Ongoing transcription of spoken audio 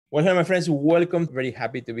Well, hello, my friends. Welcome. Very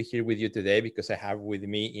happy to be here with you today because I have with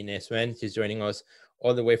me Inez Suen. She's joining us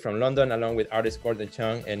all the way from London, along with artist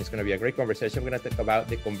Cheung, and it's going to be a great conversation. We're going to talk about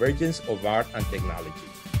the convergence of art and technology.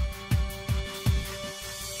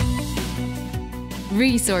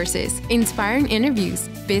 Resources, inspiring interviews,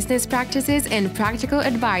 business practices, and practical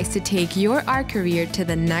advice to take your art career to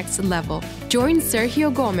the next level. Join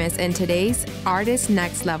Sergio Gomez in today's Artist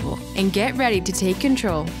Next Level and get ready to take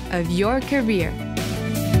control of your career.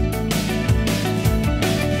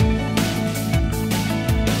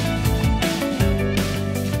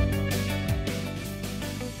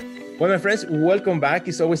 Well, my friends, welcome back.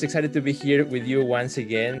 It's always excited to be here with you once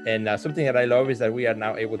again. And something that I love is that we are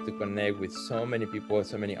now able to connect with so many people,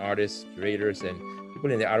 so many artists, curators, and people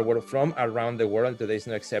in the art world from around the world. Today is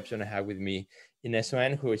no exception. I have with me Inez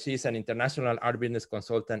Suen, who she's an international art business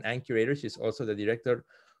consultant and curator. She's also the director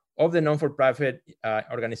of the non-for-profit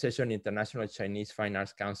organization International Chinese Fine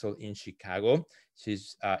Arts Council in Chicago.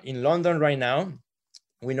 She's in London right now.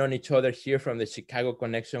 We known each other here from the Chicago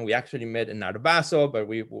connection. We actually met in Art Basel, but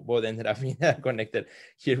we both ended up being connected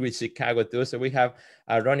here with Chicago too. So we have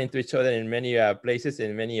run into each other in many places,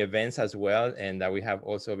 in many events as well. And we have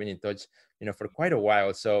also been in touch, for quite a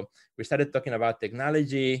while. So we started talking about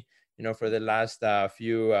technology, for the last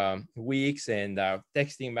few weeks and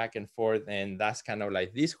texting back and forth. And that's kind of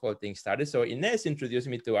like this whole thing started. So Inez introduced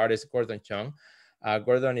me to artist Cheung.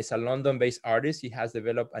 Gordon is a London-based artist. He has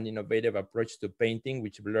developed an innovative approach to painting,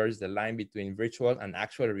 which blurs the line between virtual and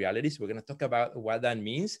actual realities. We're going to talk about what that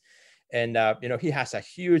means. And, he has a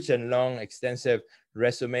huge and long, extensive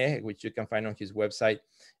resume, which you can find on his website.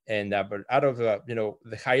 And but out of,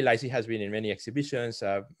 the highlights, he has been in many exhibitions,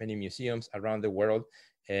 many museums around the world.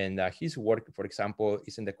 And his work, for example,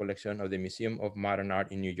 is in the collection of the Museum of Modern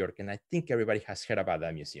Art in New York. And I think everybody has heard about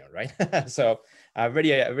that museum, right? So a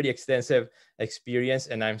very extensive experience.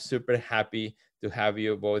 And I'm super happy to have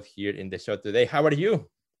you both here in the show today. How are you?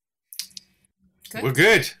 Good. We're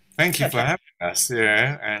good. Thank you for having us,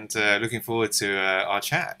 and looking forward to our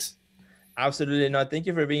chat. Absolutely. No, thank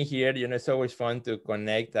you for being here. It's always fun to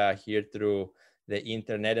connect here through the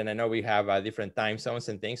internet. And I know we have different time zones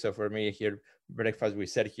and things. So for me here, breakfast with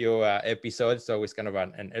Sergio episode. So it's kind of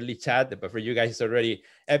an early chat, but for you guys, it's already,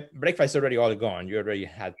 breakfast is already all gone. You already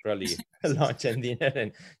had probably lunch and dinner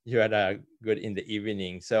and you had a good in the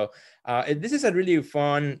evening. So this is a really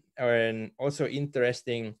fun and also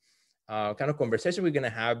interesting kind of conversation we're going to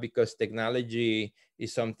have because technology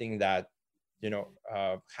is something that,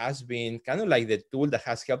 has been kind of like the tool that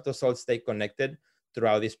has helped us all stay connected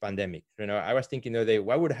throughout this pandemic. I was thinking the other day,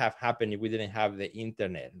 what would have happened if we didn't have the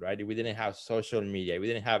internet, right? If we didn't have social media, if we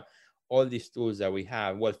didn't have all these tools that we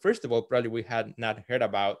have. Well, first of all, probably we had not heard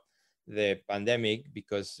about the pandemic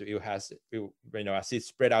because it has, as it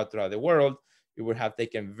spread out throughout the world, it would have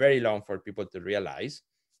taken very long for people to realize.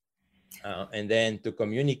 And then to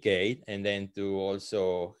communicate and then to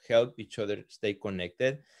also help each other stay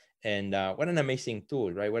connected. And what an amazing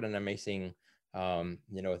tool, right? What an amazing,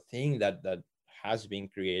 thing that has been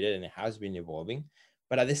created and it has been evolving.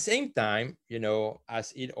 But at the same time,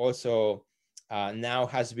 as it also now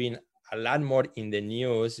has been a lot more in the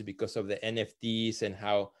news because of the NFTs and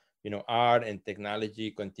how, art and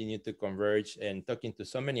technology continue to converge, and talking to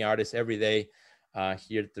so many artists every day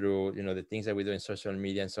here through, the things that we do in social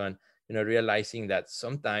media and so on, realizing that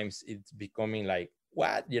sometimes it's becoming like,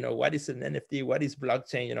 what is an NFT? What is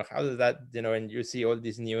blockchain? How does that, and you see all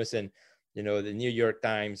this news and, the New York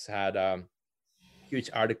Times had a huge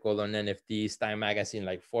article on NFTs, Time Magazine,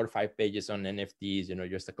 like 4 or 5 pages on NFTs,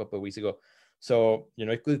 just a couple of weeks ago. So,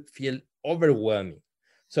 it could feel overwhelming.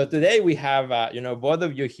 So today we have, both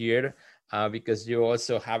of you here because you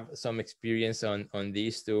also have some experience on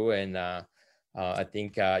these two. And I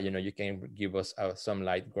think, you can give us some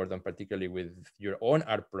light, Gordon, particularly with your own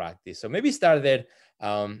art practice. So maybe start there.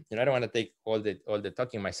 I don't want to take all the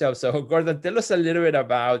talking myself. So Gordon, tell us a little bit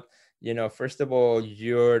about, first of all,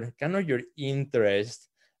 your interest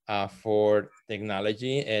for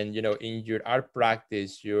technology and, in your art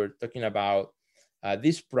practice, you're talking about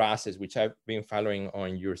this process, which I've been following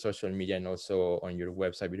on your social media and also on your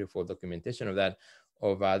website, beautiful documentation of that,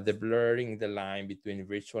 of the blurring the line between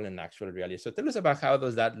virtual and actual reality. So tell us about how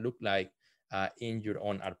does that look like in your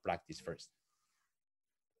own art practice first.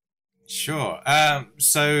 Sure.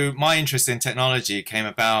 So my interest in technology came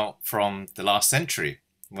about from the last century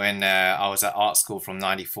when I was at art school from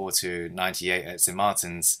 94 to 98 at St.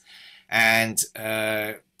 Martin's. And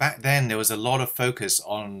back then there was a lot of focus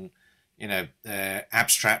on,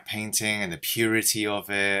 abstract painting and the purity of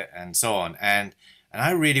it and so on. And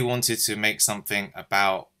I really wanted to make something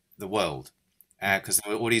about the world. because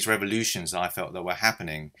there were all these revolutions I felt that were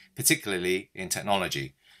happening, particularly in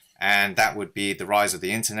technology. And that would be the rise of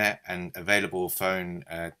the internet and available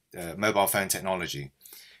mobile phone technology.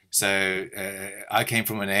 So I came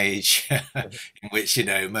from an age in which,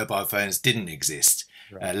 mobile phones didn't exist,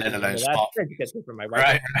 Right. let alone Smartphones. From my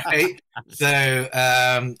wife. Right,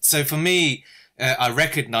 right. So for me, I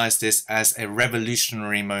recognize this as a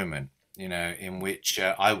revolutionary moment, in which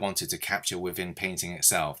I wanted to capture within painting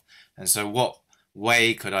itself. And so what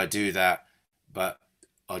way could I do that but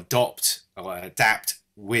adopt or adapt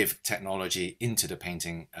with technology into the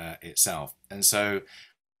painting itself? And so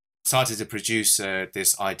started to produce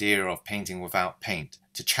this idea of painting without paint,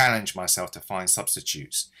 to challenge myself to find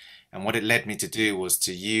substitutes. And what it led me to do was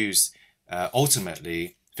to use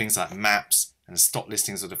ultimately things like maps and stock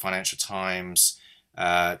listings of the Financial Times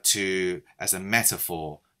as a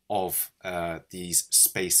metaphor of these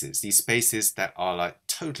spaces that are like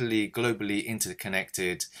totally globally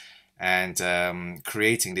interconnected, and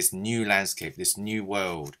creating this new landscape, this new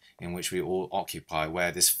world in which we all occupy,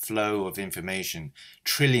 where this flow of information,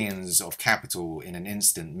 trillions of capital in an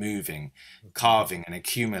instant moving, carving and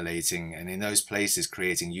accumulating, and in those places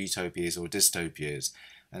creating utopias or dystopias.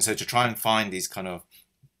 And so to try and find these kind of,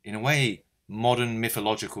 in a way, modern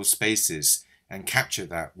mythological spaces and capture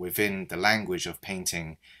that within the language of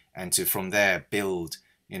painting, and to from there build,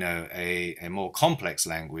 a more complex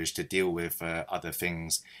language to deal with other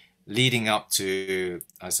things, leading up to,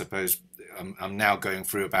 I suppose, I'm now going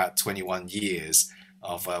through about 21 years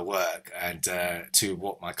of work, and to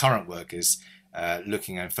what my current work is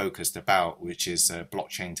looking and focused about, which is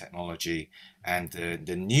blockchain technology and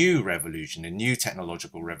the new revolution, the new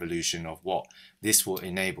technological revolution of what this will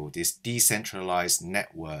enable, this decentralized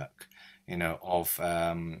network, of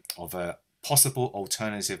a possible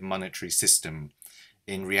alternative monetary system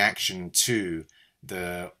in reaction to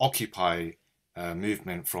the Occupy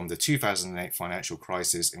movement from the 2008 financial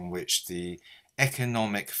crisis, in which the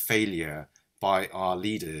economic failure by our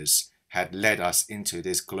leaders had led us into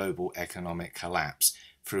this global economic collapse,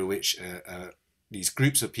 through which these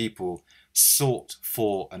groups of people sought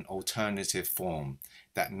for an alternative form.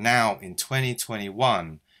 That now in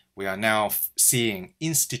 2021, we are now seeing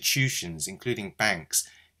institutions, including banks,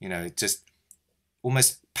 just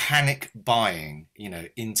almost panic buying,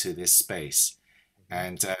 into this space.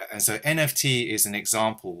 And so NFT is an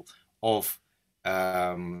example of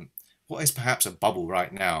what is perhaps a bubble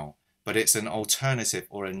right now, but it's an alternative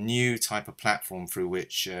or a new type of platform through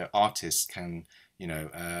which artists can,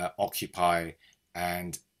 occupy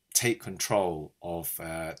and take control of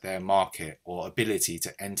their market, or ability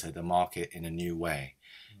to enter the market in a new way.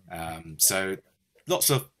 So lots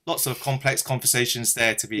of complex conversations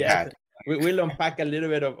there to be had. We'll unpack a little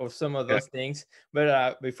bit of some of those things,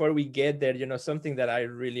 but before we get there, something that I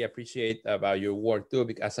really appreciate about your work too,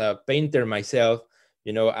 because as a painter myself,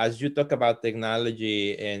 as you talk about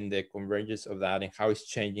technology and the convergence of that and how it's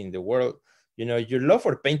changing the world, your love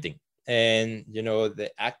for painting and,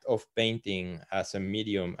 the act of painting as a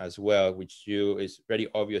medium as well, which is very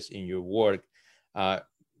obvious in your work.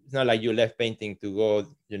 It's not like you left painting to go,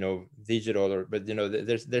 digital, but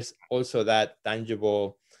there's also that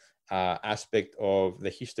tangible aspect of the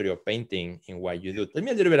history of painting in what you do. Tell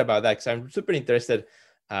me a little bit about that, because I'm super interested,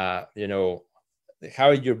 how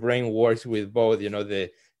your brain works with both, the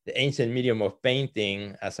ancient medium of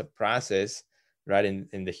painting as a process, right,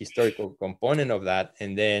 in the historical component of that,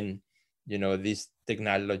 and then, these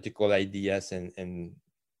technological ideas and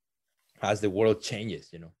as the world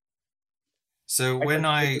changes, So when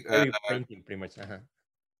painting pretty much.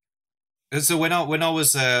 So when I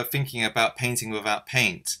was thinking about painting without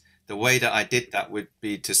paint, the way that I did that would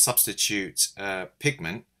be to substitute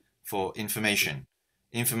pigment for information.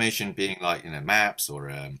 Information being like maps or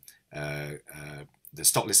the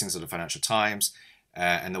stock listings of the Financial Times,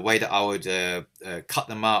 and the way that I would cut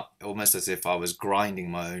them up almost as if I was grinding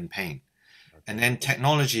my own paint. And then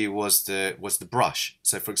technology was the brush.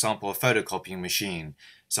 So for example, a photocopying machine.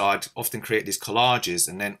 So I'd often create these collages,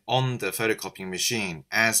 and then on the photocopying machine,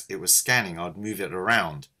 as it was scanning, I'd move it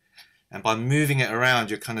around. And by moving it around,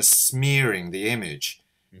 you're kind of smearing the image.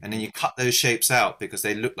 And then you cut those shapes out because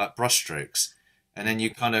they look like brush strokes. And then you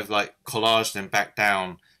kind of like collage them back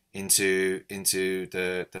down into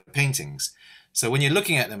the paintings. So when you're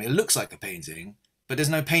looking at them, it looks like a painting, but there's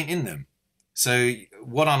no paint in them. So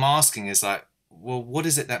what I'm asking is like, well, what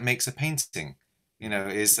is it that makes a painting?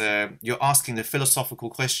 You're asking the philosophical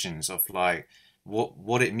questions of like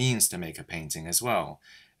what it means to make a painting as well.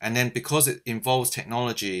 And then because it involves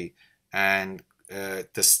technology and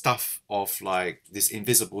the stuff of like this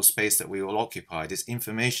invisible space that we all occupy, this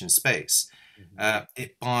information space,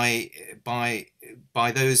 It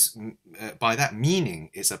by those by that meaning,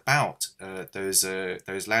 it's about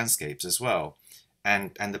those landscapes as well,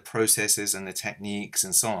 and the processes and the techniques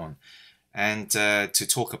and so on, and to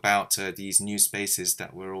talk about these new spaces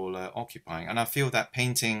that we're all occupying. And I feel that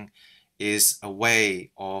painting is a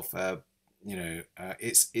way of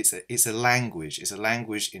it's a language. It's a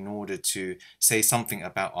language in order to say something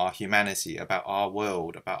about our humanity, about our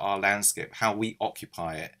world, about our landscape, how we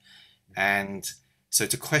occupy it. And so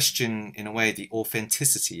to question, in a way, the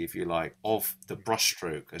authenticity, if you like, of the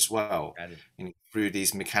brushstroke as well, through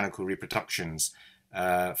these mechanical reproductions,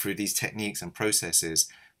 through these techniques and processes,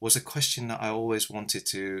 was a question that I always wanted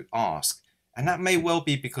to ask. And that may well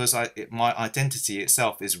be because my identity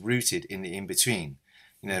itself is rooted in the in-between.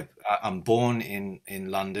 I'm born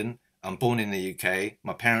in London. I'm born in the UK.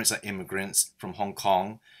 My parents are immigrants from Hong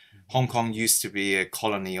Kong. Hong Kong used to be a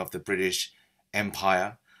colony of the British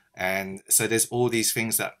Empire. And so there's all these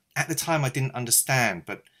things that at the time I didn't understand,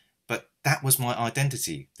 but that was my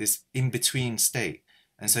identity, this in-between state.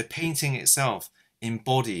 And so painting itself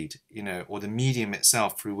embodied, or the medium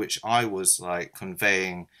itself through which I was like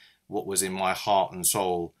conveying what was in my heart and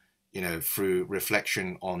soul, through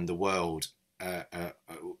reflection on the world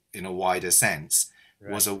in a wider sense,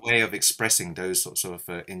 was a way of expressing those sorts of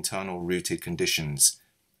internal rooted conditions,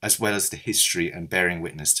 as well as the history and bearing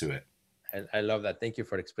witness to it. I love that. Thank you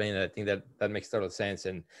for explaining that. I think that makes total sense.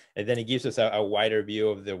 And then it gives us a wider view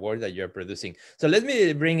of the work that you're producing. So let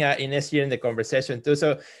me bring Inez here in the conversation too.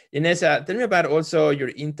 So Inez, tell me about also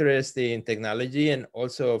your interest in technology, and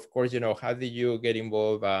also, of course, how did you get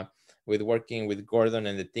involved with working with Gordon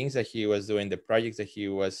and the things that he was doing, the projects that he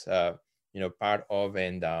was, part of,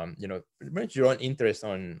 and, pretty much your own interest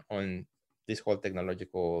on this whole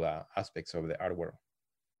technological aspects of the art world.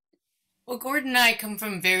 Well, Gordon and I come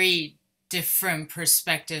from very different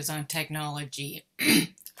perspectives on technology.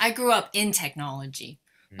 I grew up in technology.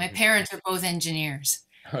 My parents are both engineers.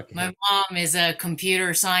 Okay. My mom is a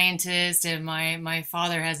computer scientist, and my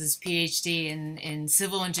father has his PhD in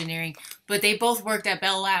civil engineering, but they both worked at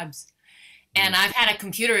Bell Labs. And I've had a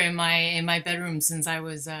computer in my bedroom since I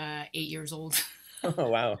was 8 years old. Oh,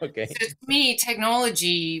 wow. Okay. So to me,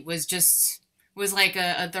 technology was like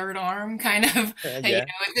a third arm kind of, yeah.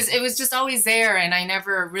 It was just always there, and I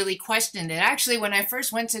never really questioned it. Actually, when I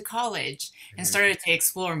first went to college and started to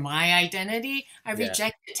explore my identity, I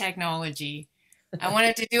rejected technology. I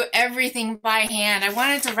wanted to do everything by hand. I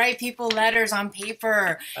wanted to write people letters on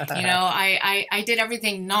paper. I did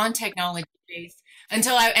everything non-technology based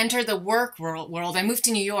until I entered the work world. I moved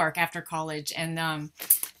to New York after college, and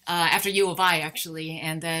after U of I, actually,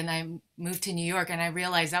 and then I moved to New York, and I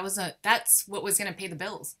realized that's what was going to pay the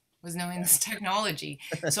bills, was knowing this technology.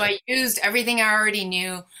 So I used everything I already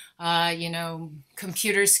knew,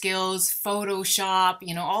 computer skills, Photoshop,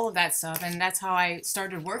 all of that stuff, and that's how I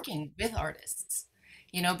started working with artists.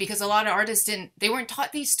 Because a lot of artists they weren't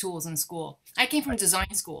taught these tools in school. I came from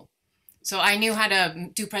design school, so I knew how to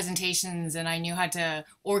do presentations, and I knew how to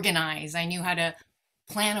organize. I knew how to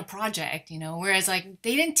plan a project, whereas like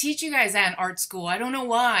they didn't teach you guys that in art school. I don't know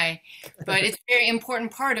why, but it's a very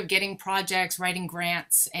important part of getting projects, writing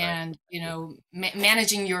grants, and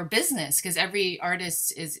managing your business, because every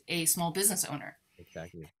artist is a small business owner.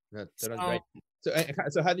 Exactly. That's right.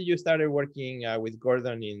 So how did you start working with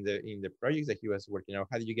Gordon in the projects that he was working on?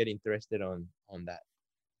 How did you get interested on that?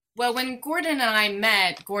 Well, when Gordon and I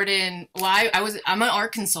met, I'm an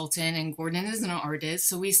art consultant, and Gordon is an artist,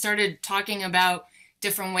 so we started talking about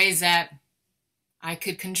different ways that I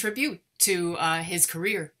could contribute to his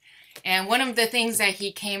career. And one of the things that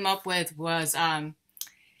he came up with was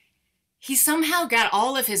he somehow got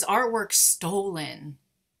all of his artwork stolen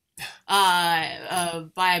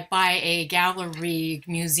by a gallery,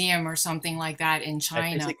 museum, or something like that in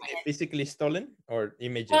China. Physically stolen, or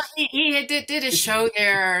images? Well, he did a show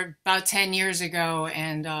there about 10 years ago,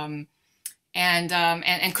 and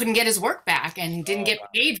couldn't get his work back, and didn't get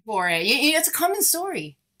paid for it. It's a common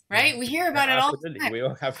story, right? We hear about it all the time. We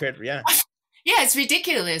all have heard, yeah. Yeah, it's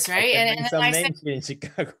ridiculous, right? And some names here in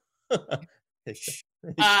Chicago.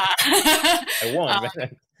 I won,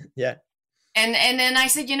 yeah. And then I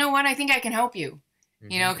said, you know what? I think I can help you.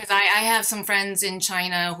 Because I have some friends in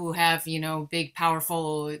China who have, big,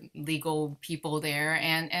 powerful legal people there,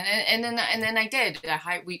 and then I did.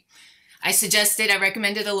 I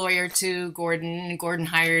recommended a lawyer to Gordon. Gordon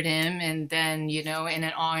hired him, and then, and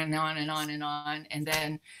then on and on and on and on, and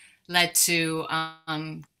then led to,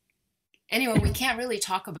 anyway, we can't really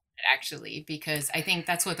talk about it, actually, because I think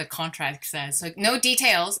that's what the contract says. So no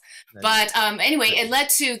details, but anyway, it led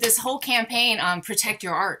to this whole campaign on Protect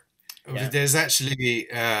Your Art. Yeah. There's actually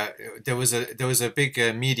there was a big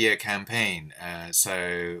media campaign.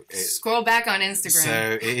 Scroll back on Instagram.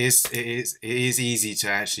 So it is easy to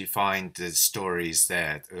actually find the stories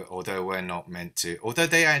there, although we're not meant to. Although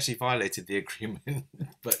they actually violated the agreement,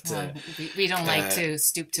 but we don't like to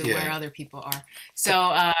stoop to yeah. where other people are.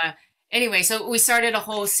 So anyway, so we started a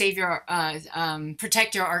whole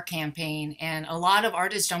Protect Your Art campaign, and a lot of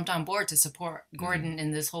artists jumped on board to support Gordon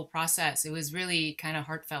in this whole process. It was really kind of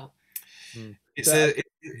heartfelt.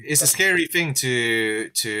 It's a scary thing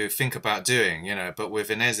to think about doing, but with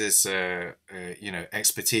Inez's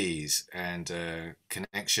expertise and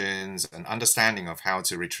connections and understanding of how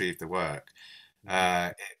to retrieve the work,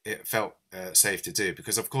 it felt safe to do,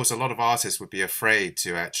 because of course a lot of artists would be afraid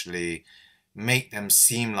to actually make them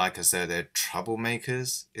seem like as though they're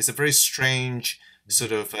troublemakers. It's a very strange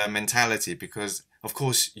sort of mentality, because of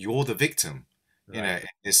course you're the victim, in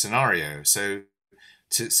this scenario. So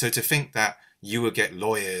to think that you will get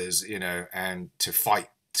lawyers, and to fight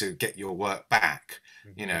to get your work back,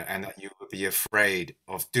 and that you would be afraid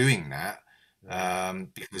of doing that,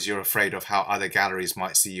 because you're afraid of how other galleries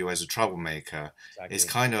might see you as a troublemaker, is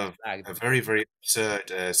kind of a very, very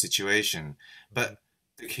absurd situation. But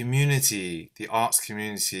the community, the arts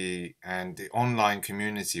community and the online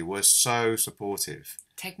community were so supportive.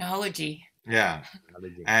 Technology. Yeah.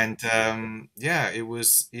 And it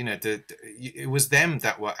was, it was them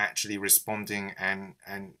that were actually responding and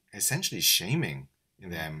essentially shaming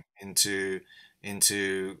them into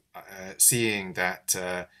seeing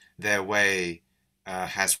that their way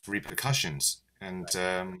has repercussions, and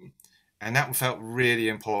that felt really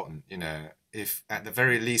important. If at the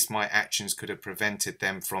very least my actions could have prevented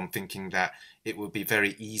them from thinking that it would be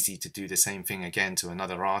very easy to do the same thing again to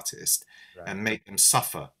another artist, and make them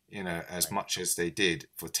suffer, as much as they did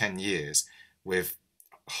for 10 years with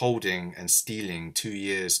holding and stealing 2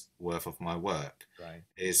 years worth of my work,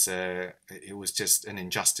 it was just an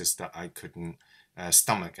injustice that I couldn't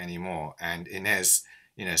stomach anymore. And Inez,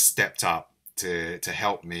 stepped up to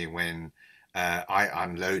help me when I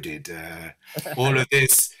unloaded all of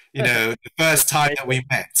this. The first time that we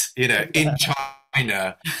met, in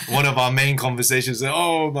China, one of our main conversations,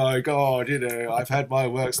 oh my God, I've had my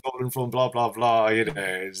work stolen from blah, blah, blah,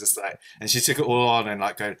 it's just like, and she took it all on and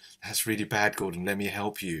like going, that's really bad, Gordon, let me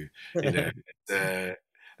help you, and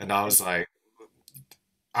I was like,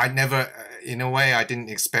 I never, in a way, I didn't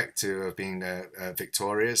expect to have been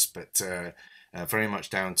victorious, but very much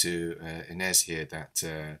down to Inez here that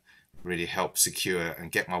really helped secure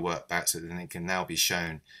and get my work back, so that it can now be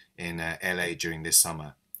shown in LA during this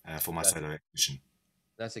summer for my solo exhibition.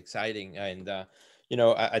 That's exciting. And,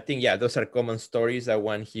 I think, those are common stories that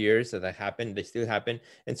one hears that happen, they still happen.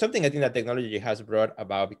 And something I think that technology has brought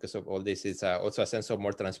about because of all this is also a sense of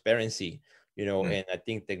more transparency, and I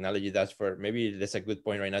think technology does maybe that's a good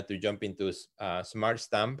point right now to jump into smart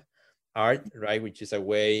stamp art, right? Which is a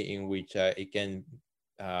way in which it can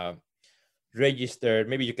register,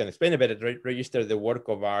 maybe you can explain a bit, register the work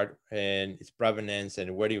of art and its provenance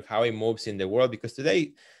and how it moves in the world. Because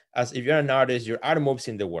today, as if you're an artist, your art moves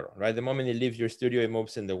in the world, right? The moment it leaves your studio, it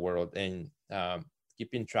moves in the world, and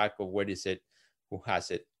keeping track of where is it, who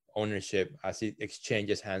has it, ownership, as it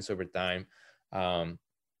exchanges hands over time.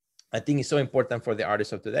 I think it's so important for the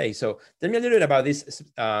artists of today. So tell me a little bit about this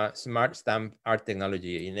smart stamp art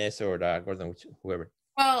technology, Inez or Gordon, whoever.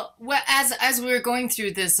 Well, as we were going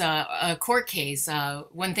through this court case,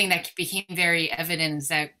 one thing that became very evident is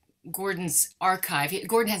that Gordon's archive.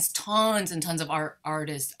 Gordon has tons and tons of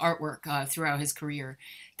artwork throughout his career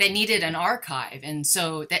that needed an archive, and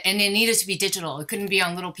and it needed to be digital. It couldn't be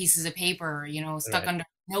on little pieces of paper, stuck under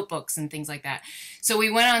notebooks and things like that. So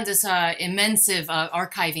we went on this immense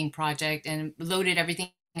archiving project and loaded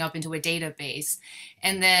everything up into a database,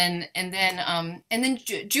 and then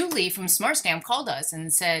Julie from SmartStamp called us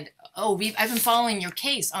and said, "Oh, I've been following your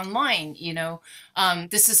case online.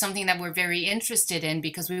 This is something that we're very interested in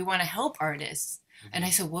because we want to help artists." And I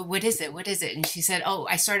said, "Well, what is it? What is it?" And she said, "Oh,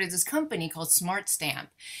 I started this company called SmartStamp,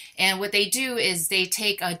 and what they do is they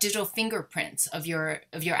take digital fingerprints of your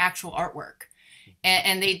actual artwork."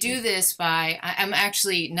 And they do this by, I'm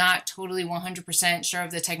actually not totally 100% sure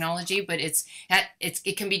of the technology, but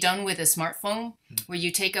it can be done with a smartphone where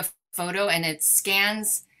you take a photo and it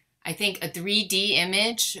scans, I think, a 3D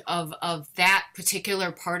image of that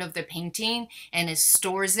particular part of the painting, and it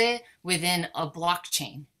stores it within a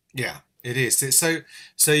blockchain. Yeah, it is.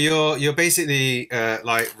 So you're basically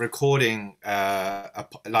like recording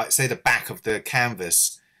like say the back of the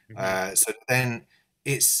canvas, so then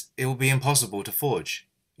it will be impossible to forge.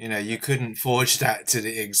 You know, you couldn't forge that to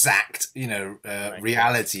the exact, you know,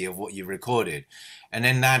 reality of what you recorded. And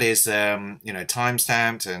then that is, you know,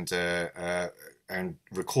 time-stamped and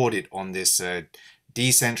recorded on this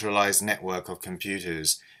decentralized network of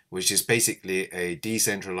computers, which is basically a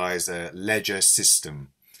decentralized ledger system,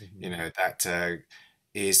 you know, that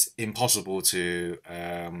is impossible to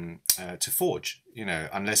forge, you know,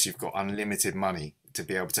 unless you've got unlimited money to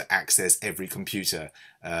be able to access every computer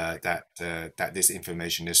that this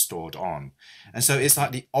information is stored on. And so it's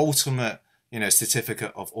like the ultimate, you know,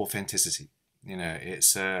 certificate of authenticity. You know,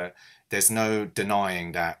 it's there's no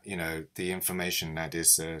denying that, you know, the information that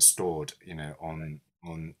is stored, you know, on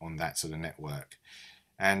that sort of network.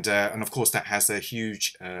 And of course that has a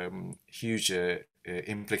huge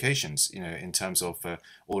implications, you know, in terms of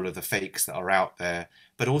all of the fakes that are out there,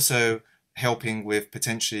 but also helping with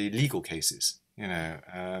potentially legal cases, you know,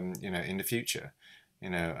 in the future, you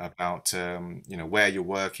know, about you know, where your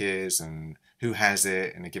work is and who has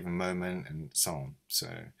it in a given moment and so on. So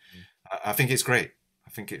I think it's great. I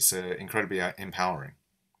think it's incredibly empowering.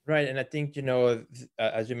 Right, and I think, you know,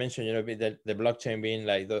 as you mentioned, you know, the blockchain being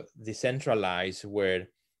like the decentralized, where,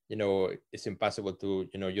 you know, it's impossible to,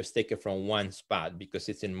 you know, just take it from one spot because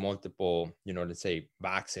it's in multiple, you know, let's say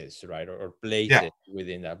boxes, right, or places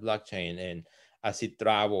within that blockchain. And as it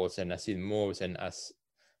travels and as it moves, and as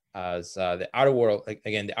the outer world,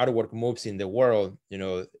 again, the outer world moves in the world, you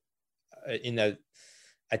know, in a,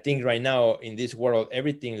 I think right now in this world,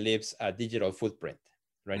 everything leaves a digital footprint,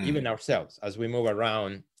 right? Even ourselves, as we move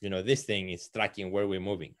around, you know, this thing is tracking where we're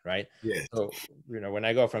moving, right? Yeah. So, you know, when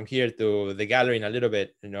I go from here to the gallery in a little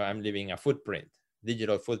bit, you know, I'm leaving a footprint,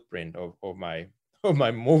 digital footprint of my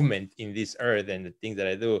movement in this earth, and the things that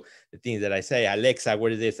I do, the things that I say, Alexa,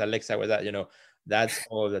 where is this? Alexa, where that? You know, that's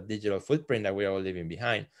all the digital footprint that we're all leaving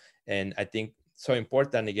behind. And I think so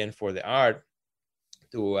important, again, for the art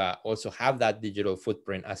to also have that digital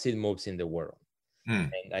footprint as it moves in the world.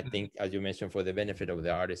 And I think, as you mentioned, for the benefit of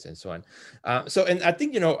the artists and so on. So, and I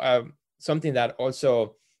think, you know, something that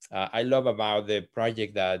also I love about the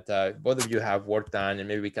project that both of you have worked on, and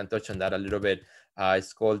maybe we can touch on that a little bit.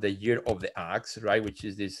 It's called the Year of the Ox, right? Which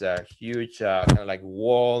is this huge kind of like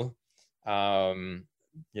wall,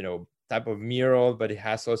 you know, type of mural, but it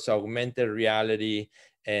has also augmented reality.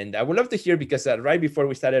 And I would love to hear, because right before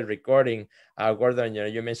we started recording, Gordon, you know,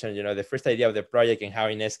 you mentioned, you know, the first idea of the project and how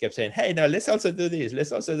Inez kept saying, hey, no, let's also do this,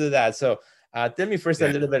 let's also do that. So tell me first a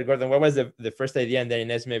little bit, Gordon, what was the first idea? And then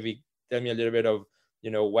Inez, maybe tell me a little bit of,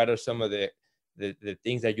 you know, what are some of the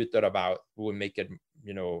things that you thought about would make it,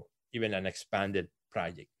 you know, even an expanded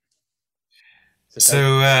project.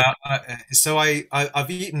 So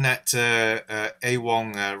I've eaten at A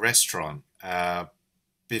Wong restaurant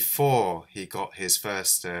before he got his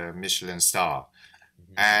first Michelin star.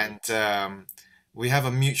 And we have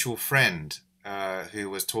a mutual friend who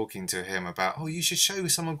was talking to him about, oh, you should show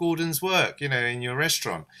some of Gordon's work, you know, in your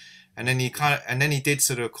restaurant. And then he did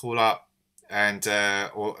sort of call up and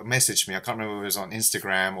or message me. I can't remember if it was on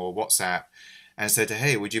Instagram or WhatsApp, and said,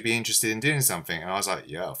 hey, would you be interested in doing something? And I was like,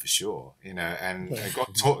 yeah, for sure, you know, and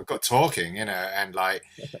got talking, you know, and like,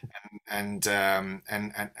 and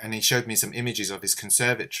he showed me some images of his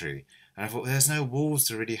conservatory. And I thought, there's no walls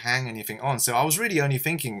to really hang anything on. So I was really only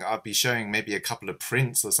thinking I'd be showing maybe a couple of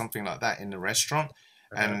prints or something like that in the restaurant.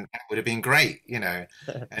 And it would have been great, you know.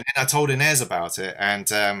 And then I told Inez about it, and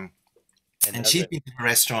she'd been to the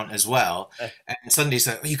restaurant as well. And suddenly it's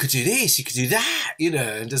like, oh, you could do this, you could do that, you know,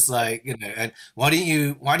 and just like, you know, and why don't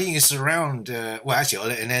you surround, well, actually, I'll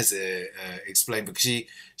let Inez explain, because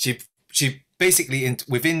she basically,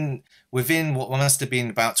 within what must have been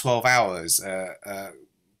about 12 hours,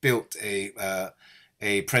 built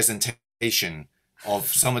a presentation of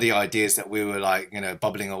some of the ideas that we were like, you know,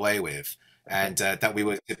 bubbling away with, and that we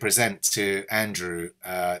were to present to Andrew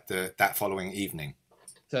that following evening.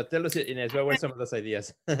 So tell us, Inez, what were some of those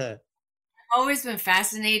ideas? I've always been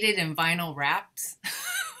fascinated in vinyl wraps.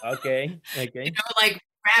 Okay. You know, like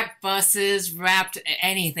wrapped buses, wrapped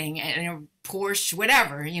anything, and Porsche,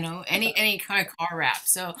 whatever, you know, any kind of car wrap.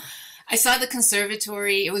 So I saw the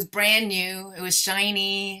conservatory. It was brand new. It was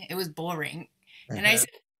shiny. It was boring. And I said,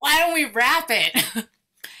 why don't we wrap it?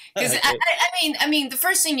 Because I mean, the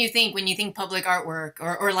first thing you think when you think public artwork,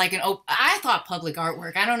 or like I thought public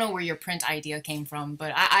artwork. I don't know where your print idea came from,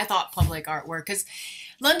 but I thought public artwork, because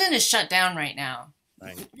London is shut down right now.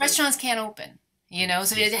 Right. Restaurants can't open, you know,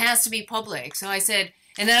 so it has to be public. So I said,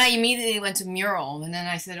 and then I immediately went to mural, and then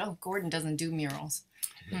I said, oh, Gordon doesn't do murals.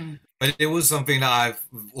 But it was something that I've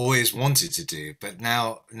always wanted to do. But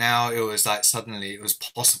now it was like suddenly it was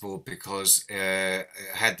possible because I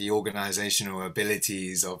had the organizational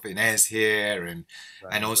abilities of Inez here,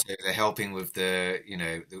 and also the helping with the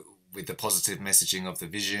with the positive messaging of the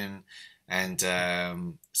vision, and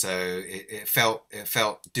so it felt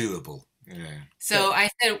doable. Yeah. So I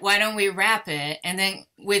said, why don't we wrap it? And then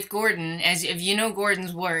with Gordon, as if you know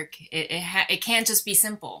Gordon's work, it can't just be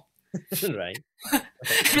simple. Right.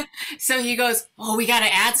 So he goes, oh, we got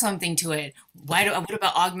to add something to it. What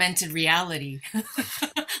about augmented reality?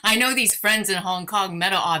 I know these friends in Hong Kong,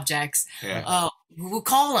 Meta Objects. Yeah. We'll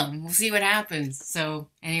call them. We'll see what happens. So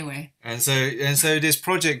anyway. And so this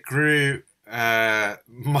project grew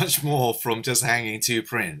much more from just hanging two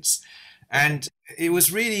prints. And it was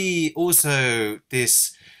really also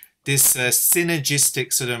this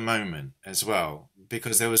synergistic sort of moment as well,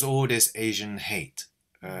 because there was all this Asian hate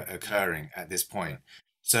occurring at this point.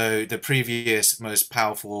 So the previous most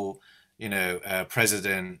powerful,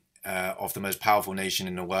 president of the most powerful nation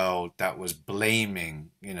in the world that was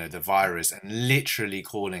blaming, the virus and literally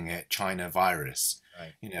calling it China virus,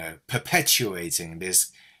 right. Perpetuating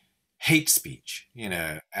this hate speech,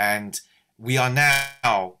 and we are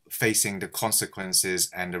now facing the consequences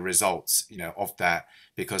and the results, of that,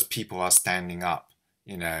 because people are standing up,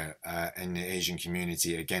 in the Asian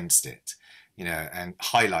community against it, and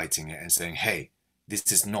highlighting it and saying, hey,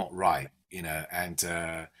 this is not right, and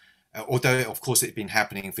although of course it's been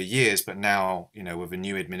happening for years, but now, with a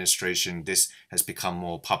new administration, this has become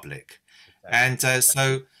more public. Exactly. And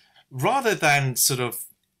so rather than sort of,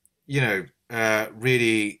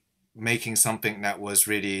 really making something that was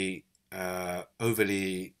really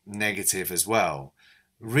overly negative as well,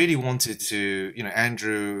 really wanted to,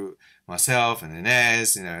 Andrew, myself and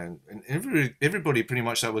Inez, and everybody pretty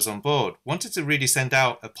much that was on board wanted to really send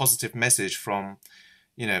out a positive message from,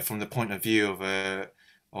 from the point of view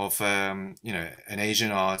of an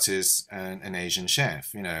Asian artist and an Asian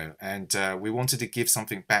chef, and we wanted to give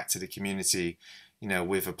something back to the community,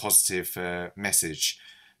 with a positive message,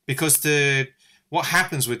 because what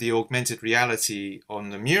happens with the augmented reality on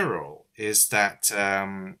the mural is that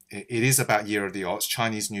it is about Year of the Ox.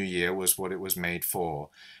 Chinese New Year was what it was made for,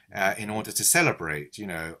 in order to celebrate,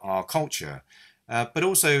 our culture. But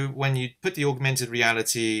also when you put the augmented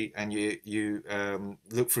reality and you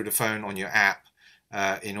look through the phone on your app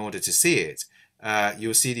in order to see it,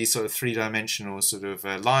 you'll see these sort of three-dimensional sort of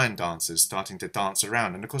lion dancers starting to dance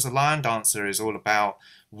around. And of course, a lion dancer is all about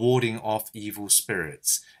warding off evil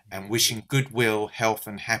spirits and wishing goodwill, health,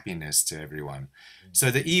 and happiness to everyone.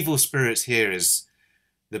 So the evil spirits here is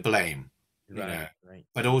the blame, right.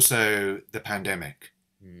 But also the pandemic,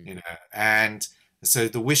 and so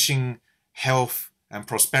the wishing health and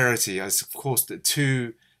prosperity is, of course, the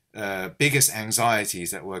two biggest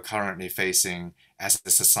anxieties that we're currently facing as a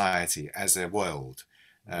society, as a world,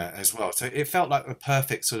 as well. So it felt like a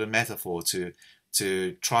perfect sort of metaphor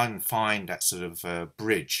to try and find that sort of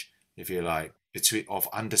bridge, if you like, of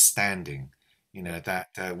understanding,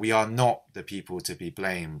 that we are not the people to be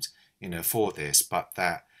blamed, for this, but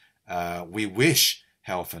that we wish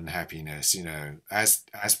health and happiness,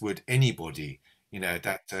 as would anybody,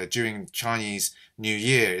 that during Chinese New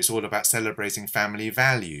Year, it's all about celebrating family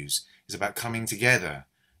values. It's about coming together,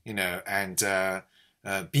 and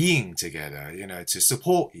being together, to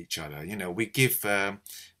support each other. We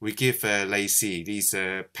give Lacey these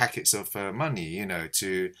packets of money,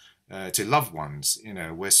 to loved ones.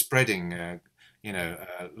 We're spreading,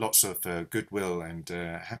 lots of goodwill and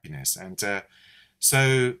happiness, and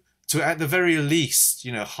so to at the very least,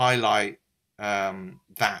 highlight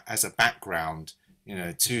that as a background,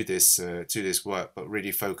 to this work, but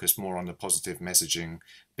really focus more on the positive messaging,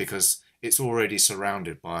 because it's already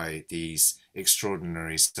surrounded by these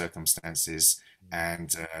extraordinary circumstances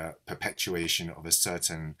and perpetuation of a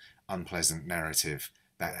certain unpleasant narrative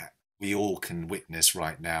that we all can witness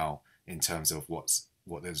right now in terms of what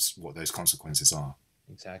those consequences are.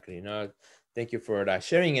 Exactly. Thank you for that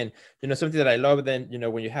sharing. And something that I love then,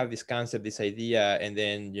 when you have this concept, this idea, and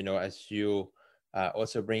then as you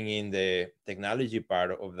also bring in the technology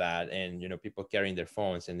part of that, and people carrying their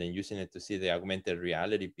phones and then using it to see the augmented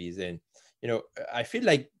reality piece. And I feel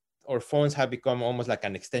like our phones have become almost like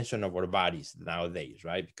an extension of our bodies nowadays,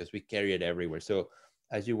 right? Because we carry it everywhere. So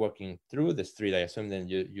as you're walking through the street, I assume then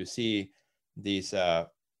you see this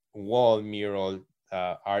wall mural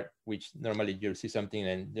art, which normally you'll see something,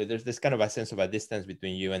 and there's this kind of a sense of a distance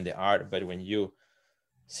between you and the art. But when you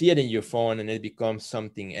see it in your phone and it becomes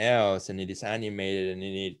something else, and it is animated, and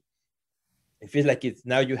it feels like it's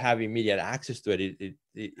now you have immediate access to it.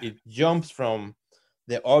 It jumps from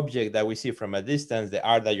the object that we see from a distance, the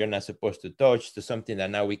art that you're not supposed to touch, to something that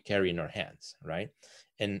now we carry in our hands, right?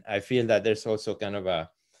 And I feel that there's also kind of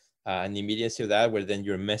an immediacy of that, where then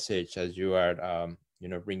your message, as you are, you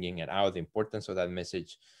know, bringing it out, the importance of that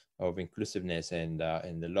message of inclusiveness and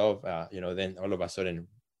the love, you know, then all of a sudden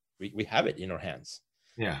we have it in our hands.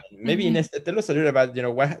 Yeah. Maybe Inez, tell us a little about, you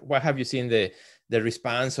know, what have you seen the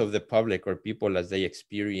response of the public or people as they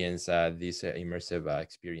experience this immersive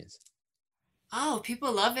experience? Oh,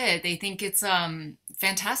 people love it. They think it's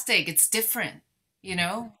fantastic. It's different, you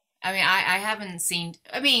know? I mean, I haven't seen,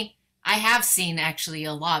 I mean, I have seen actually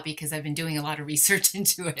a lot because I've been doing a lot of research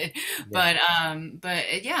into it. Yeah.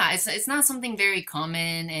 But yeah, it's not something very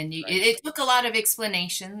common, and Right. it took a lot of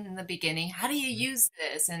explanation in the beginning. How do you use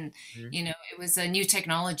this? And Mhm. you know, it was a new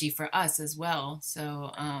technology for us as well.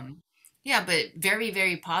 So yeah, but very,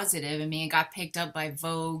 very positive. I mean, it got picked up by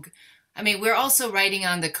Vogue. I mean, we're also riding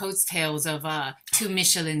on the coattails of 2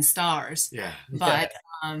 Michelin stars. Yeah. But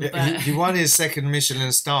He won his second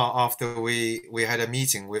Michelin star after we had a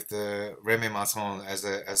meeting with the Remy Martin as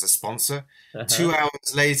a sponsor. 2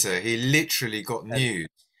 hours later, he literally got news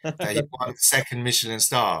that he won the second Michelin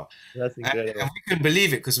star. That's incredible. And we couldn't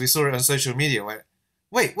believe it because we saw it on social media. Went,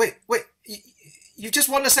 wait, you just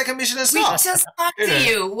won the second Michelin we star. just talked to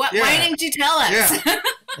you. Why didn't you tell us? Yeah.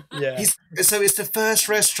 Yeah. So it's the first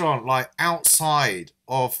restaurant like outside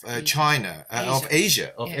of China, of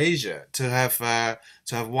Asia, to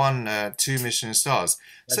have won 2 Michelin stars.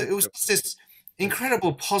 So it was this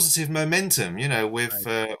incredible positive momentum, you know, with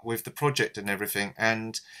the project and everything,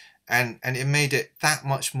 and it made it that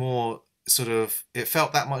much more it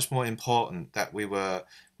felt that much more important that we were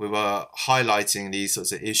highlighting these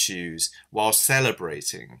sorts of issues while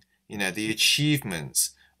celebrating, you know, the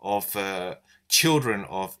achievements of children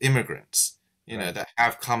of immigrants, you know, that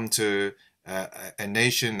have come to a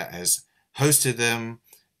nation that has hosted them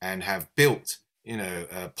and have built, you know,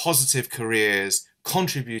 positive careers,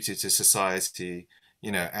 contributed to society,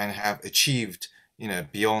 you know, and have achieved, you know,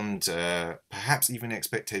 beyond perhaps even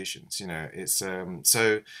expectations. You know, it's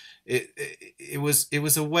so it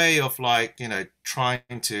was a way of, like, you know,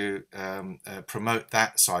 trying to promote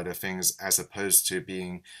that side of things as opposed to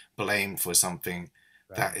being blamed for something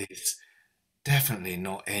that is definitely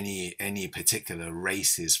not any particular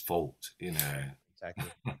race's fault, you know.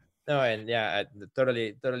 Exactly. No, and yeah, I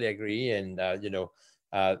totally agree. And you know,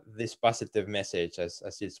 this positive message as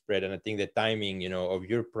it spread, and I think the timing, you know, of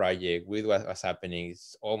your project with what was happening,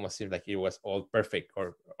 is almost seems like it was all perfect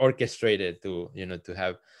or orchestrated to, you know, to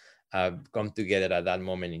have come together at that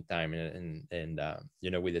moment in time, and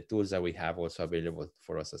you know, with the tools that we have also available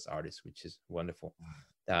for us as artists, which is wonderful.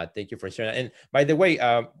 Thank you for sharing. And by the way,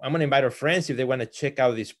 I'm going to invite our friends, if they want to check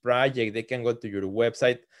out this project, they can go to your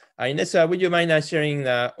website. Inez, would you mind sharing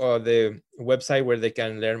the website where they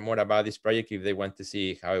can learn more about this project if they want to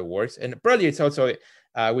see how it works? And probably it's also,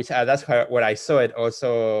 that's where I saw it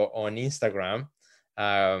also on Instagram,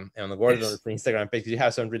 on the Gordon's Instagram page. You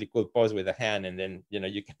have some really cool posts with a hand, and then, you know,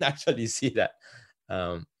 you can actually see that.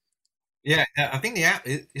 Yeah, I think the app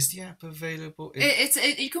is the app available.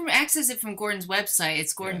 You can access it from Gordon's website.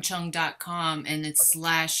 It's gordoncheung.com, and it's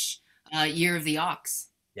 /Year of the Ox.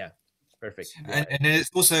 Yeah, perfect. And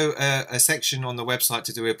there's also a section on the website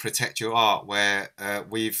to do with Protect Your Art, where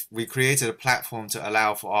we created a platform to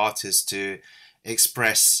allow for artists to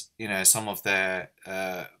express, you know, some of their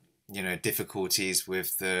you know, difficulties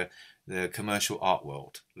with the commercial art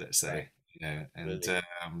world, let's say. Right. You know, and really?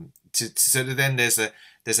 So then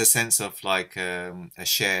there's a sense of, like, a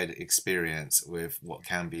shared experience with what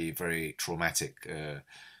can be very traumatic,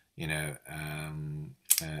 you know,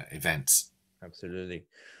 events. Absolutely.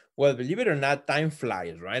 Well, believe it or not, time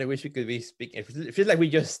flies, right? I wish we could be speaking. It feels like we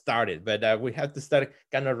just started, but we have to start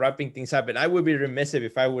kind of wrapping things up. And I would be remiss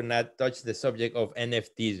if I would not touch the subject of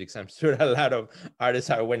NFTs, because I'm sure a lot of artists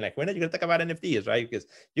are when are you going to talk about NFTs, right? Because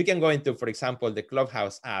you can go into, for example, the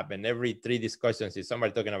Clubhouse app, and every 3 discussions is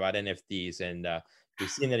somebody talking about NFTs, and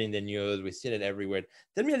we've seen it in the news, we've seen it everywhere.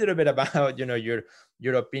 Tell me a little bit about, you know,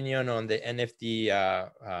 your opinion on the NFT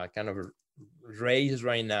kind of race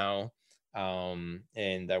right now.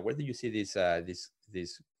 And where do you see this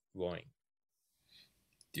going?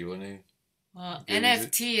 Do you want to? Well,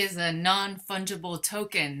 NFT is a non-fungible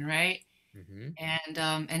token, right? Mm-hmm.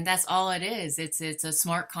 And that's all it is. It's a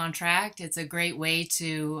smart contract. It's a great way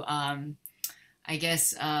to, I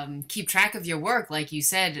guess, keep track of your work, like you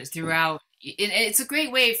said, throughout. It's a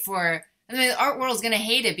great way for. I mean, the art world is going to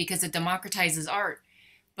hate it because it democratizes art,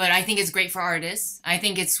 but I think it's great for artists. I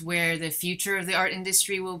think it's where the future of the art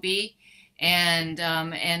industry will be. And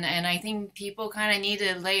I think people kind of need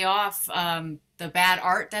to lay off the bad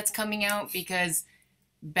art that's coming out, because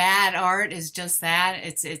bad art is just that.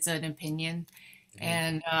 It's an opinion.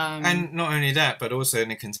 Mhm. And not only that, but also in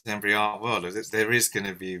the contemporary art world, there is going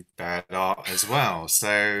to be bad art as well.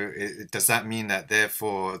 So does that mean that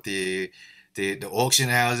therefore the auction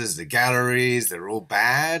houses, the galleries, they're all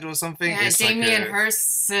bad or something? Yeah, It's like Damien a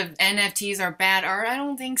Hirst's NFTs are bad art. I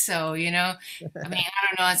don't think so, you know. I mean, I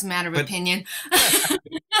don't know, it's a matter of but opinion.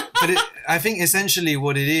 I think essentially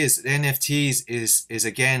what it is, NFTs is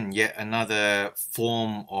again yet another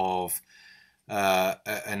form of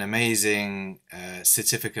an amazing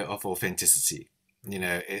certificate of authenticity. You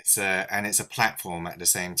know, and it's a platform at the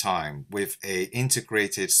same time with a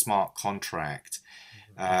integrated smart contract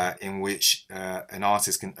in which an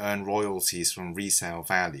artist can earn royalties from resale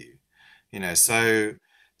value. You know, so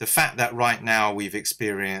the fact that right now we've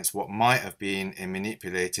experienced what might have been a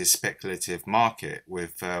manipulated speculative market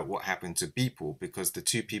with what happened to Beeple, because the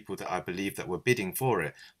two people that I believe that were bidding for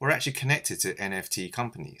it were actually connected to NFT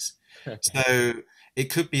companies. Okay. So it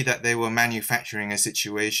could be that they were manufacturing a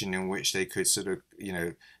situation in which they could sort of, you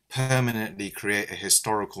know, permanently create a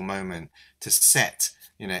historical moment to set,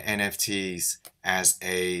 you know, NFTs as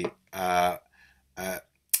uh,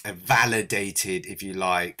 a validated, if you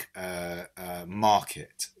like,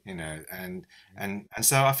 market, you know, and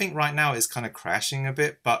so I think right now it's kind of crashing a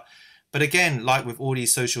bit, but again, like with all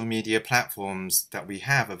these social media platforms that we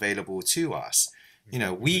have available to us, you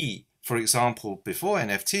know, we, for example, before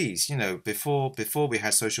NFTs, you know, before we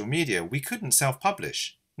had social media, we couldn't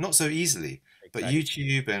self-publish, not so easily, but Exactly.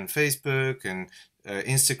 YouTube and Facebook and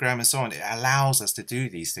Instagram and so on, it allows us to do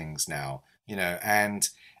these things now, you know, and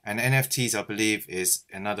NFTs, I believe, is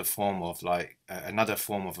another form of like another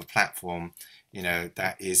form of a platform, you know,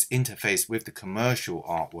 that is interfaced with the commercial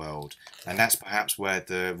art world, and that's perhaps where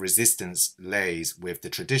the resistance lays with the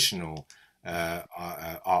traditional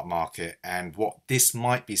art market, and what this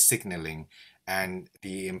might be signaling, and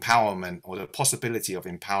the empowerment or the possibility of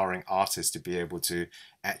empowering artists to be able to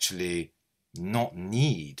actually not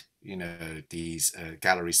need, you know, these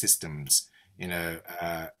gallery systems, you know,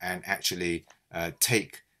 and actually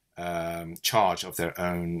take charge of their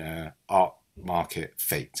own art market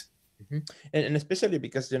fate. Mhm. And especially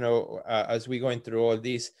because, you know, as we're going through all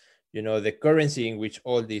this, you know, the currency in which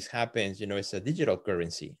all this happens, you know, it's a digital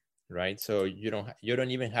currency, right? So you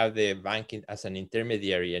don't even have the banking as an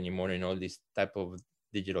intermediary anymore in all these type of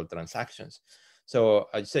digital transactions. So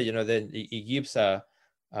I'd say, you know, then it gives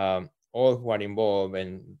all who are involved,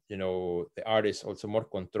 and you know, the artists also more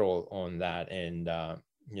control on that, and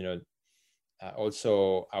you know,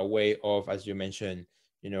 also a way of, as you mentioned,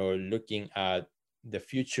 you know, looking at the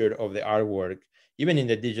future of the artwork, even in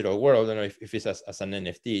the digital world. I don't know if it's as an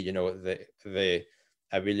NFT, you know, the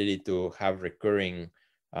ability to have recurring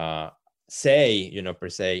say, you know, per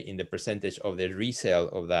se, in the percentage of the resale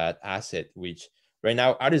of that asset, which right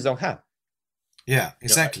now artists don't have. Yeah, You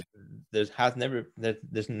know, exactly.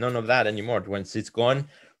 there's none of that anymore. Once it's gone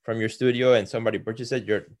from your studio and somebody purchases it,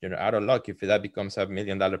 you're out of luck if that becomes $1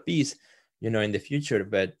 million piece, you know, in the future.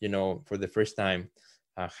 But you know, for the first time,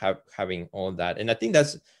 having all that, and I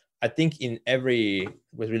think in every,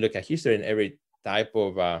 when we look at history, in every type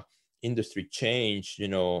of industry change, you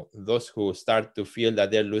know, those who start to feel that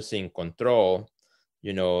they're losing control,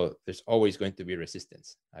 you know, there's always going to be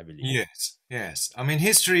resistance, I believe. Yes, yes. I mean,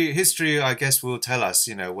 history, I guess, will tell us,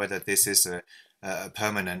 you know, whether this is a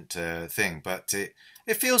permanent thing. But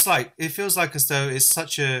it feels like as though it's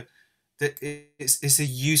such a that it's a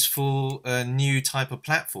useful new type of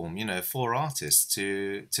platform, you know, for artists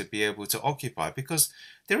to be able to occupy, because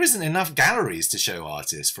there isn't enough galleries to show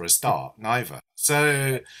artists for a start, neither.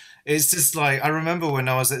 So it's just like I remember when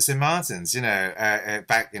I was at St. Martin's, you know,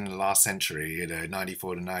 back in the last century, you know,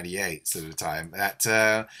 94 to 98 sort of time, that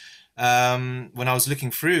when I was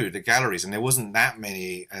looking through the galleries, and there wasn't that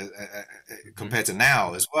many Mhm. compared to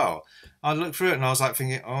now as well. I looked through it and I was like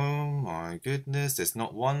thinking, oh my goodness, there's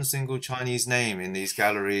not one single Chinese name in these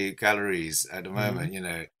galleries at the moment, Mhm. you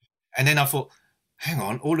know. And then I thought, hang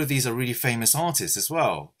on, all of these are really famous artists as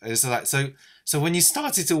well. It's like so when you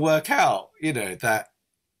started to work out, you know, that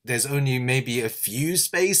there's only maybe a few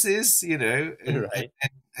spaces, you know, Right.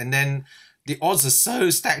 and then the odds are so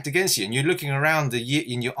stacked against you, and you're looking around the year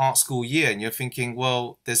in your art school year, and you're thinking,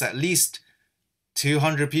 well, there's at least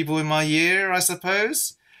 200 people in my year, I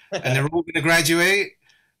suppose, and they're all going to graduate.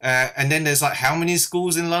 And then there's like how many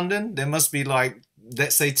schools in London? There must be like,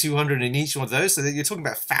 let's say 200 in each one of those. So you're talking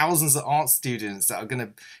about thousands of art students that are going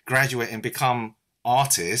to graduate and become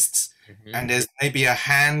artists. Mhm. And there's maybe a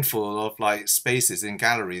handful of like spaces in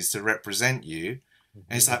galleries to represent you.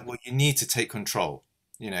 And it's Mhm. like, well, you need to take control.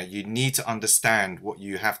 You know, you need to understand what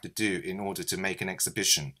you have to do in order to make an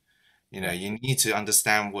exhibition. You know, you need to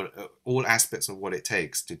understand what all aspects of what it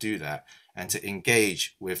takes to do that, and to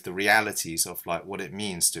engage with the realities of like what it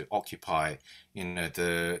means to occupy, you know,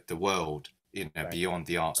 the world, you know, beyond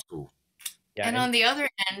the art school. Yeah, And on the other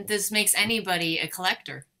end, this makes anybody a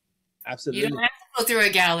collector. You don't absolutely. have to go through a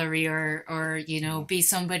gallery or you know, be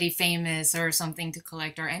somebody famous or something to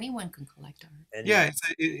collect art. Anyone can collect art. Yeah, Anyone.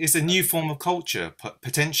 it's a new form of culture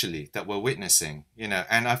potentially that we're witnessing, you know,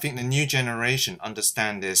 and I think the new generation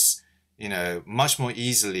understand this, you know, much more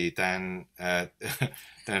easily than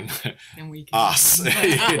than And we can. us,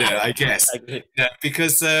 you know, I guess, Exactly. yeah,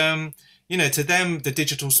 because you know, to them the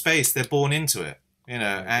digital space, they're born into it, you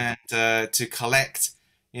know, and to collect,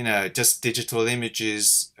 you know, just digital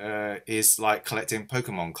images is like collecting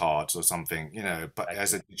Pokemon cards or something, you know, but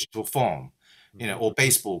as a digital form, you know, Mhm. or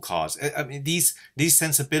baseball cards. I mean, these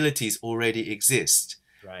sensibilities already exist.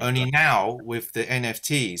 Right. Only now with the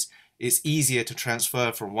NFTs, it's easier to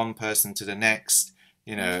transfer from one person to the next,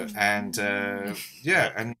 you know, and yeah,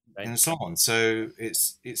 Right. Right. and so on. So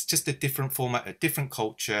it's just a different format, a different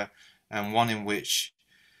culture, and one in which,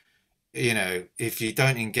 you know, if you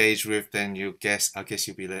don't engage with, then I guess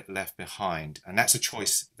you'll be left behind, and that's a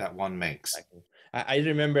choice that one makes. Exactly. I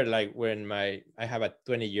remember like when I have a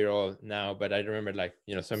 20-year-old now, but I remember like,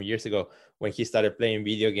 you know, some years ago when he started playing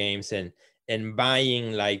video games and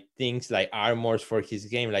buying like things like armors for his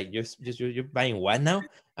game. Like you're buying what now?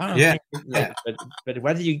 Oh, I'm Yeah, buying like, but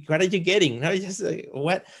what are you getting? No, just like,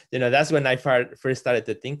 what? You know, that's when I first started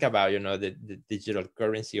to think about, you know, the digital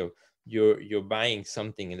currency of you're buying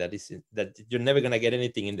something that you're never gonna get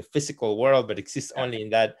anything in the physical world, but exists yeah, only in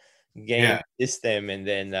that game yeah, system. And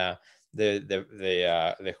then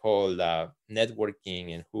the whole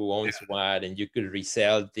networking and who owns what, and you could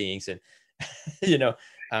resell things, and you know,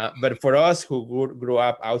 but for us who grew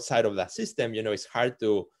up outside of that system, you know, it's hard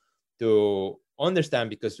to understand,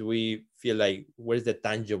 because we feel like, where's the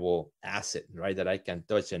tangible asset, right, that I can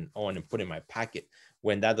touch and own and put in my pocket,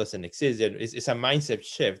 when that doesn't exist. It's a mindset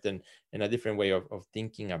shift, and a different way of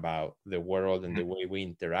thinking about the world, and the way we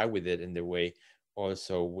interact with it, and the way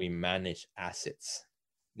also we manage assets.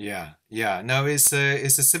 yeah, yeah. No, it's a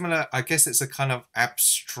similar. I guess it's a kind of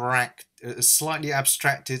abstract, a slightly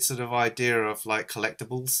abstracted sort of idea of like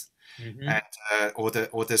collectibles, Mm-hmm. and or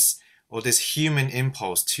this human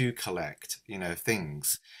impulse to collect, you know,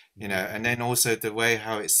 things, you know, and then also the way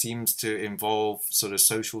how it seems to involve sort of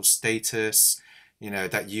social status, you know,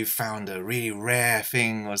 that you found a really rare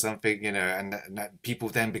thing or something, you know, and that people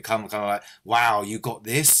then become kind of like, wow, you got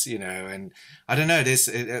this, you know, and I don't know this,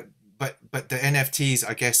 but the NFTs,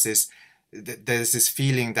 I guess, is there's this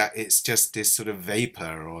feeling that it's just this sort of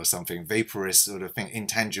vapor or something, vaporous sort of thing,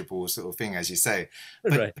 intangible sort of thing, as you say,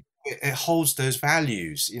 but Right. it holds those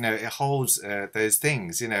values, you know, it holds those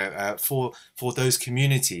things, you know, for those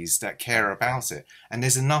communities that care about it, and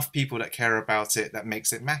there's enough people that care about it that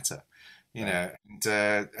makes it matter, you Right. know,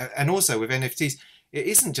 and also with NFTs, it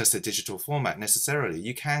isn't just a digital format necessarily.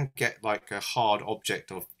 You can get like a hard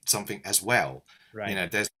object of something as well. You Right. know,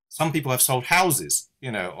 there's some people have sold houses,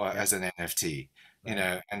 you know, Yeah. as an NFT, you Right.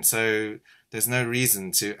 know, and so there's no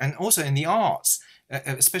reason to, and also in the arts,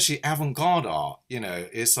 especially avant-garde art, you know,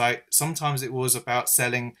 it's like sometimes it was about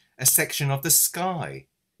selling a section of the sky,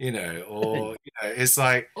 you know, or you know, it's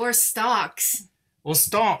like Or stocks, or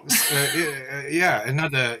stocks, yeah,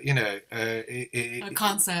 another, you know, a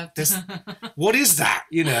concept. there's what is that?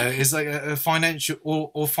 You know, it's like a financial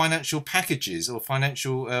or financial packages or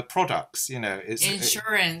financial products. You know, it's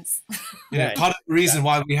Insurance. you know, Yeah. part of the reason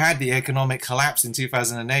why we had the economic collapse in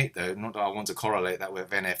 2008, though, not that I want to correlate that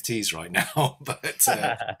with NFTs right now, but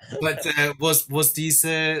was these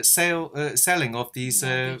selling of these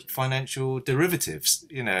Mortgages. financial derivatives.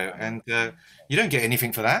 You know, and you don't get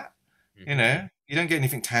anything for that. You Mhm. know, you don't get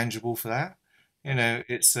anything tangible for that. You Right. know,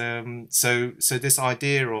 it's so this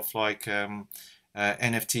idea of like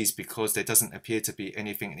NFTs, because there doesn't appear to be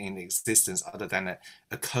anything in existence other than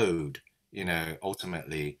a code, you know,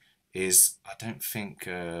 ultimately is, I don't think,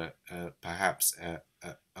 perhaps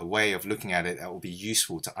a way of looking at it that will be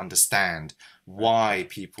useful to understand Right. why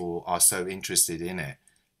people are so interested in it,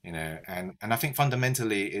 you know, and I think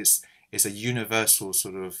fundamentally it's a universal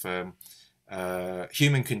sort of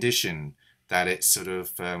human condition that it sort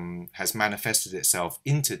of has manifested itself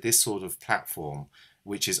into this sort of platform,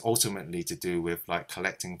 which is ultimately to do with like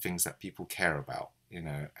collecting things that people care about, you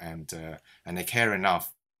know, and they care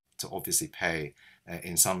enough to obviously pay,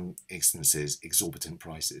 in some instances, exorbitant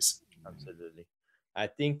prices. Absolutely. I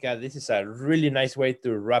think this is a really nice way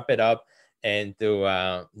to wrap it up, and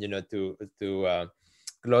to you know, to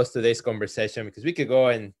close today's conversation, because we could go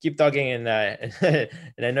and keep talking, and and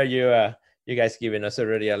I know you guys giving us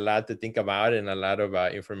already a lot to think about and a lot of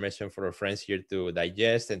information for our friends here to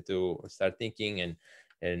digest and to start thinking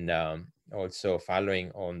and also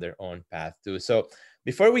following on their own path too. So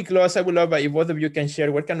before we close, I would love if both of you can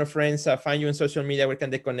share what kind of friends find you on social media, where can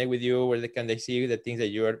they connect with you, where can they see the things that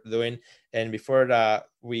you are doing. And before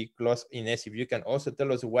we close, Inez, if you can also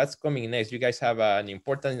tell us what's coming next. You guys have an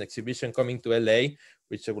important exhibition coming to LA,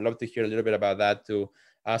 which I would love to hear a little bit about that too.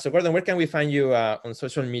 So Gordon, where can we find you on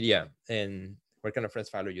social media, and where can our friends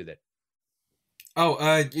follow you there?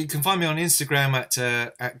 Oh, you can find me on Instagram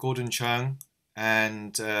at Gordon Cheung,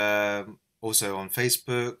 and also on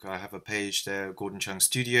Facebook. I have a page there, Gordon Cheung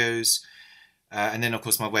Studios. And then, of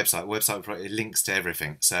course, my website. It links to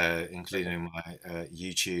everything, so including my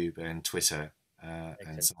YouTube and Twitter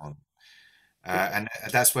and so on. And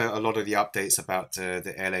that's where a lot of the updates about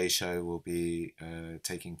the LA show will be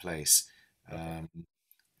taking place.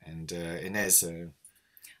 And Inez,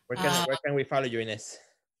 where can we follow you, Inez?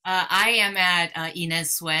 I am at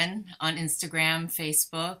Inez Suen on Instagram,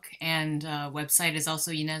 Facebook, and website is also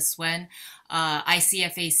Inez Suen.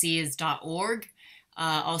 ICFAC is .org.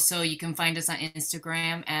 Also, you can find us on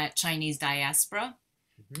Instagram at Chinese Diaspora.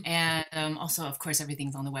 And also, of course,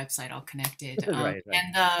 everything's on the website, all connected. Right.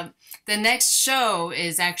 And the next show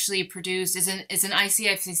is actually produced, is an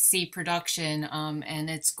ICFAC production, and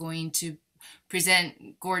it's going to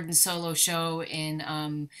present Gordon's solo show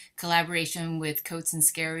in collaboration with Coates and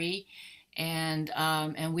Scary. And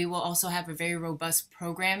we will also have a very robust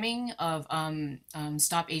programming of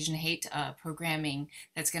Stop Asian Hate programming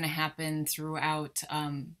that's going to happen throughout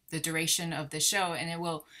the duration of the show. And it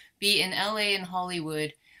will be in LA and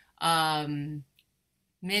Hollywood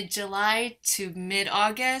mid-July to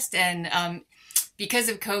mid-August. And because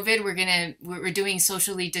of COVID, we're doing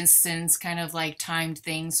socially distanced kind of like timed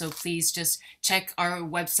things. So please just check our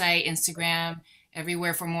website, Instagram,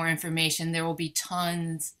 everywhere for more information. There will be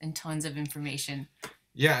tons and tons of information.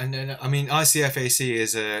 Yeah, and I mean, ICFAC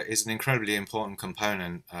is an incredibly important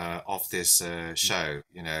component of this show.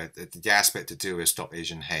 You know, the aspect to do with Stop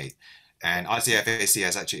Asian Hate, and ICFAC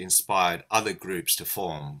has actually inspired other groups to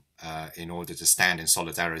form in order to stand in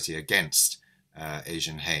solidarity against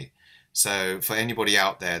Asian hate. So for anybody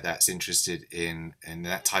out there that's interested in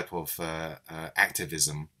that type of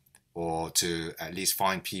activism, or to at least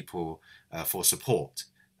find people for support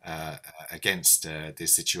against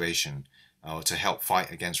this situation, or to help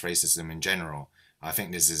fight against racism in general, I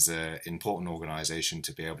think this is an important organization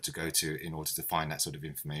to be able to go to in order to find that sort of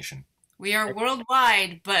information. We are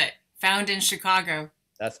worldwide, but found in Chicago.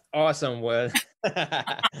 That's awesome. Well,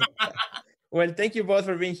 well, thank you both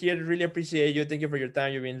for being here. Really appreciate you. Thank you for your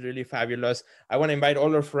time. You've been really fabulous. I want to invite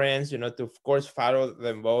all our friends, to, of course, follow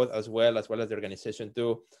them both as well as the organization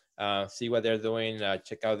too. See what they're doing.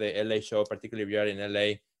 Check out the LA show, particularly if you are in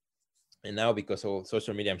LA. And now, because of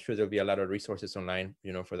social media, I'm sure there'll be a lot of resources online,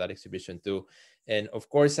 for that exhibition too. And of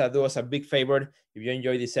course, do us a big favor. If you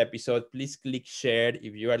enjoyed this episode, please click share.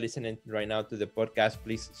 If you are listening right now to the podcast,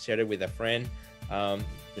 please share it with a friend.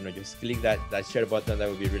 Just click that share button. That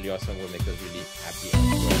would be really awesome. Will make us really happy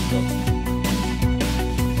as well.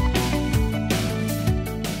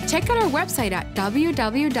 Check out our website at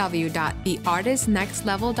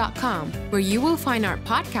www.theartistnextlevel.com, where you will find our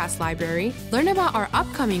podcast library, learn about our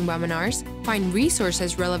upcoming webinars, find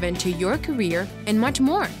resources relevant to your career, and much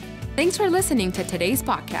more. Thanks for listening to today's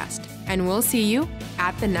podcast, and we'll see you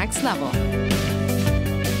at the next level.